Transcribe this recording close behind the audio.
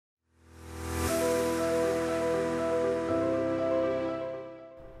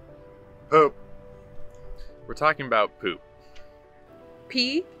We're talking about poop.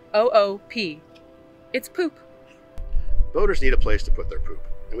 P-O-O-P. It's poop. Boaters need a place to put their poop,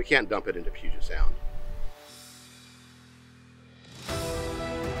 and we can't dump it into Puget Sound.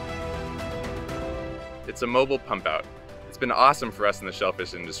 It's a mobile pump out. It's been awesome for us in the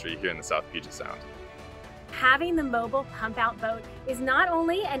shellfish industry here in the South Puget Sound. Having the mobile pump out boat is not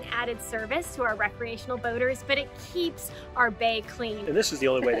only an added service to our recreational boaters, but it keeps our bay clean. And this is the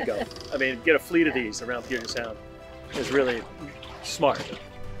only way to go. I mean, get a fleet of these around Puget Sound is really smart.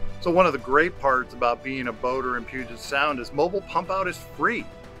 So one of the great parts about being a boater in Puget Sound is mobile pump out is free.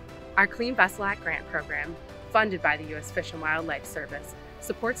 Our Clean Vessel Act grant program, funded by the U.S. Fish and Wildlife Service,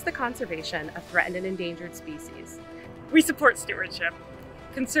 supports the conservation of threatened and endangered species. We support stewardship.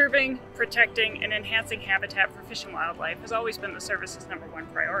 Conserving, protecting, and enhancing habitat for fish and wildlife has always been the service's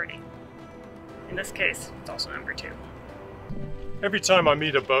 #1 priority. In this case, it's also #2. Every time I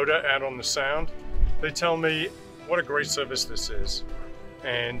meet a boater out on the Sound, they tell me what a great service this is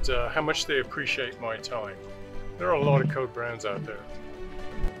and how much they appreciate my time. There are a lot of code brands out there.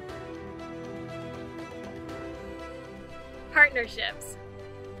 Partnerships.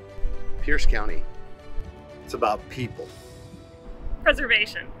 Pierce County. It's about people.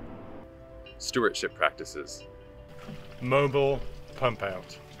 Preservation. Stewardship practices. Mobile pump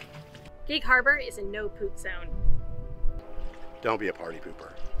out. Gig Harbor is a no poop zone. Don't be a party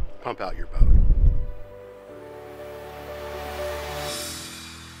pooper. Pump out your boat.